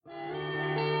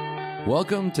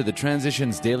Welcome to the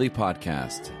Transitions Daily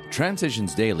podcast.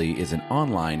 Transitions Daily is an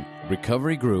online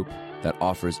recovery group that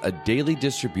offers a daily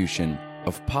distribution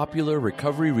of popular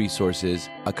recovery resources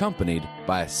accompanied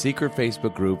by a secret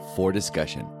Facebook group for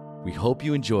discussion. We hope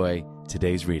you enjoy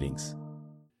today's readings.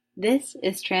 This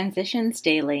is Transitions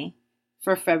Daily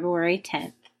for February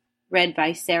 10th, read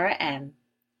by Sarah M.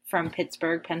 from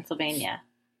Pittsburgh, Pennsylvania.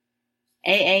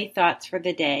 AA Thoughts for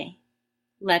the Day.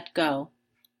 Let go.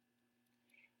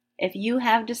 If you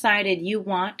have decided you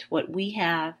want what we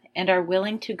have and are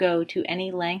willing to go to any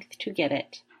length to get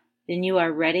it, then you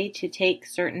are ready to take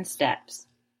certain steps.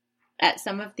 At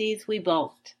some of these we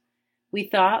balked. We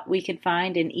thought we could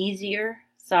find an easier,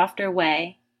 softer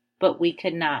way, but we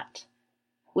could not.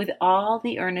 With all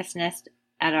the earnestness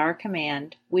at our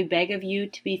command, we beg of you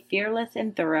to be fearless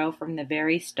and thorough from the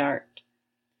very start.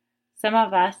 Some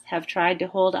of us have tried to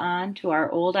hold on to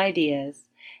our old ideas,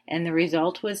 and the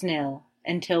result was nil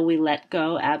until we let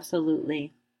go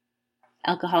absolutely.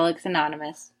 Alcoholics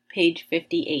Anonymous, page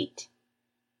 58.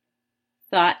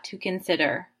 Thought to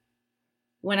consider.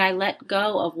 When I let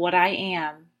go of what I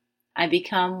am, I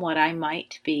become what I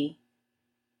might be.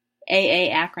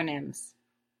 AA acronyms.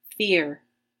 Fear.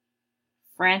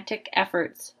 Frantic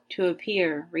efforts to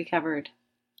appear recovered.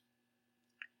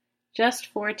 Just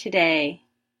for today.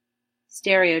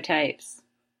 Stereotypes.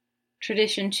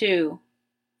 Tradition 2.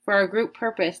 For our group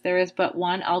purpose there is but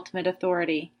one ultimate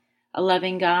authority, a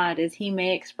loving God, as he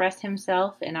may express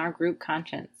himself in our group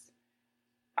conscience.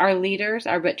 Our leaders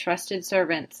are but trusted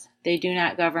servants, they do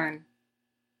not govern.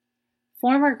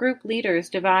 Former group leaders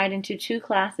divide into two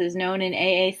classes known in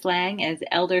AA slang as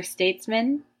elder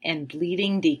statesmen and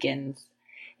bleeding deacons.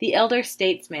 The elder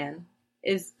statesman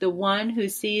is the one who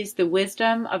sees the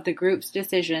wisdom of the group's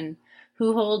decision,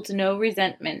 who holds no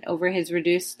resentment over his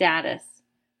reduced status,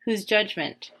 whose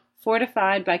judgment,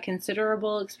 fortified by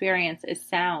considerable experience, is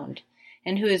sound,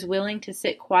 and who is willing to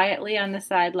sit quietly on the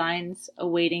sidelines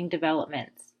awaiting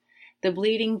developments. The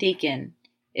bleeding deacon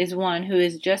is one who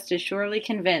is just as surely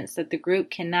convinced that the group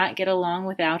cannot get along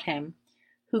without him,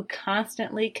 who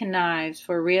constantly connives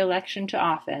for re-election to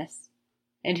office,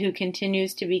 and who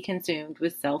continues to be consumed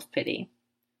with self-pity.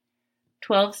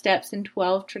 12 Steps in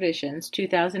 12 Traditions,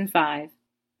 2005,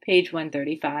 page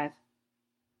 135.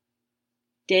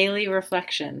 Daily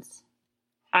Reflections.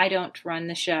 I don't run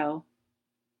the show.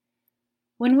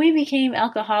 When we became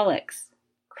alcoholics,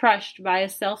 crushed by a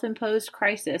self-imposed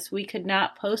crisis we could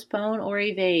not postpone or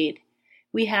evade,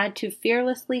 we had to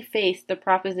fearlessly face the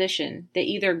proposition that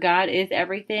either God is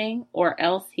everything or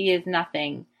else he is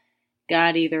nothing.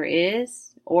 God either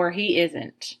is or he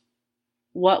isn't.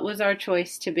 What was our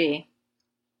choice to be?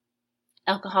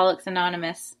 Alcoholics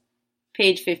Anonymous,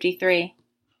 page 53.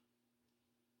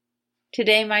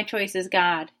 Today my choice is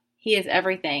God. He is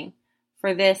everything.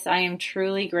 For this I am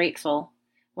truly grateful.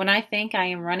 When I think I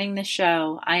am running the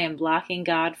show, I am blocking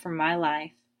God from my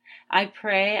life. I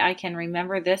pray I can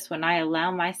remember this when I allow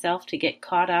myself to get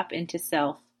caught up into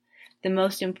self. The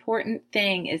most important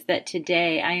thing is that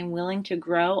today I am willing to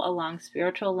grow along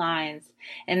spiritual lines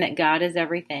and that God is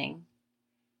everything.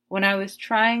 When I was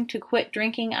trying to quit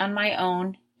drinking on my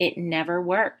own, it never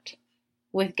worked.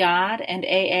 With God and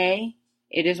AA,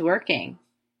 it is working.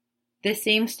 This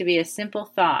seems to be a simple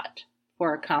thought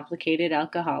for a complicated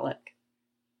alcoholic.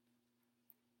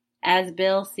 As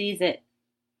Bill sees it.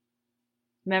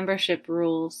 Membership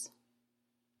rules.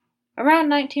 Around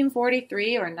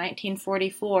 1943 or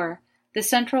 1944, the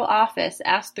central office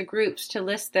asked the groups to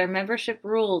list their membership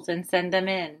rules and send them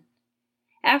in.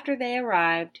 After they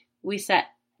arrived, we set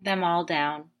them all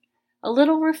down. A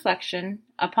little reflection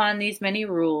upon these many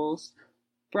rules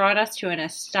brought us to an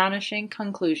astonishing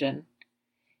conclusion.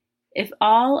 If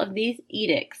all of these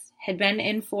edicts had been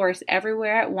in force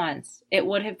everywhere at once, it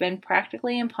would have been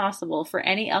practically impossible for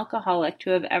any alcoholic to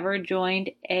have ever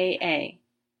joined AA.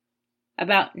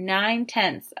 About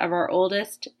 9/10 of our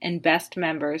oldest and best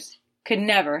members could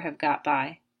never have got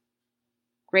by.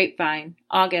 Grapevine,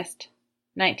 August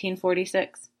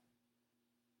 1946.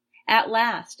 At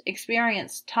last,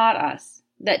 experience taught us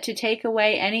that to take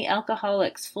away any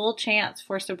alcoholic's full chance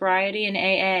for sobriety in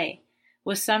AA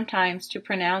was sometimes to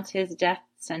pronounce his death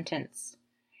sentence,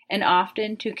 and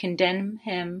often to condemn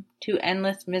him to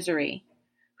endless misery.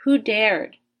 Who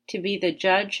dared to be the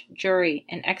judge, jury,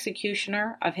 and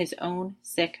executioner of his own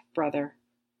sick brother?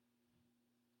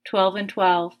 12 and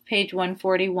 12, page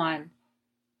 141.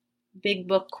 Big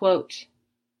Book quote.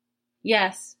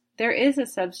 Yes, there is a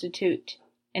substitute,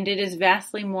 and it is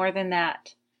vastly more than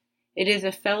that. It is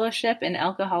a fellowship in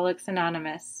Alcoholics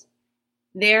Anonymous.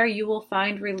 There you will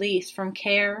find release from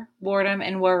care, boredom,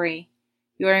 and worry.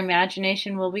 Your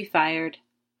imagination will be fired.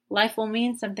 Life will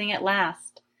mean something at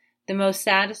last. The most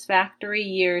satisfactory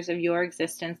years of your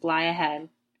existence lie ahead.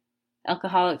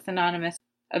 Alcoholics Anonymous,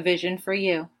 A Vision for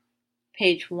You,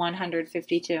 page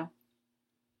 152.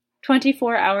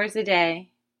 24 hours a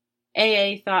day.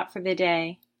 AA thought for the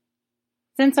day.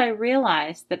 Since I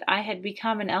realized that I had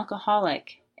become an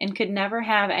alcoholic and could never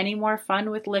have any more fun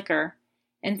with liquor,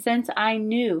 and since I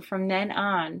knew from then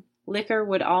on liquor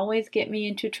would always get me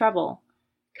into trouble,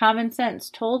 common sense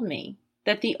told me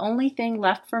that the only thing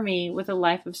left for me was a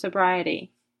life of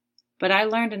sobriety. But I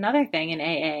learned another thing in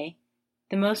AA,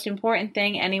 the most important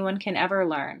thing anyone can ever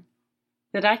learn,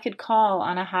 that I could call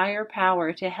on a higher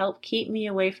power to help keep me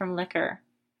away from liquor,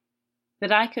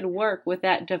 that I could work with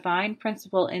that divine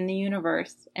principle in the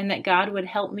universe, and that God would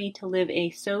help me to live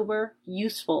a sober,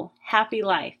 useful, happy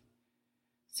life.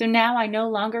 So now I no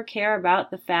longer care about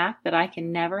the fact that I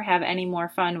can never have any more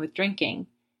fun with drinking.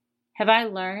 Have I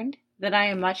learned that I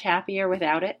am much happier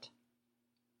without it?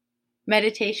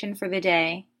 Meditation for the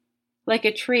day. Like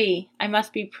a tree, I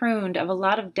must be pruned of a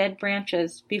lot of dead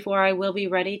branches before I will be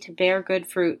ready to bear good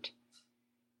fruit.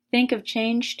 Think of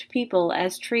changed people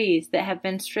as trees that have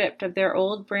been stripped of their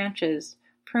old branches,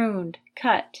 pruned,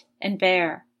 cut, and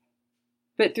bare.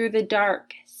 But through the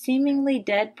dark, seemingly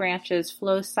dead branches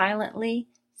flows silently,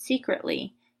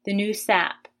 secretly, the new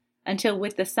sap, until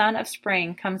with the sun of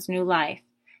spring comes new life.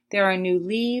 There are new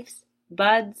leaves,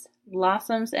 buds,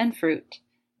 blossoms, and fruit,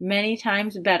 many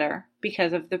times better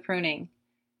because of the pruning.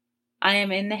 I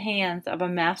am in the hands of a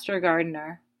master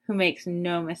gardener who makes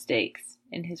no mistakes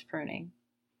in his pruning.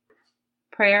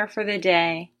 Prayer for the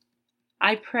day.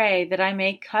 I pray that I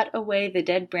may cut away the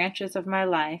dead branches of my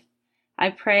life.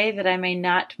 I pray that I may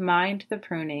not mind the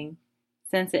pruning,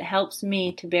 since it helps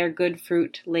me to bear good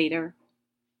fruit later.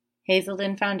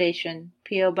 Hazelden Foundation,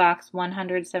 P.O. Box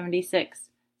 176,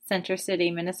 Center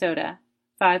City, Minnesota,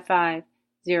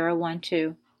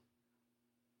 55012.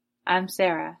 I'm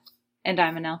Sarah, and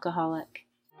I'm an alcoholic.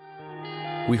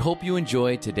 We hope you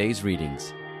enjoyed today's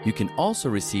readings. You can also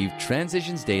receive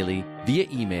Transitions Daily via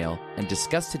email and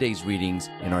discuss today's readings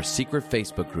in our secret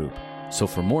Facebook group. So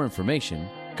for more information,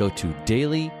 go to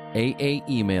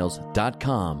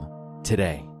dailyaaemails.com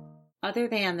today. Other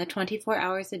than the 24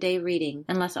 hours a day reading,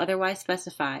 unless otherwise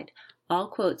specified, all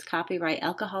quotes copyright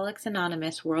Alcoholics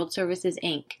Anonymous World Services,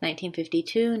 Inc.,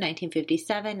 1952,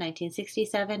 1957,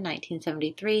 1967,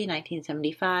 1973,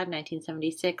 1975,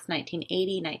 1976,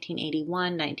 1980, 1981,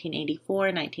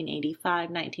 1984,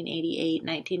 1985, 1988,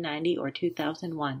 1990, or 2001.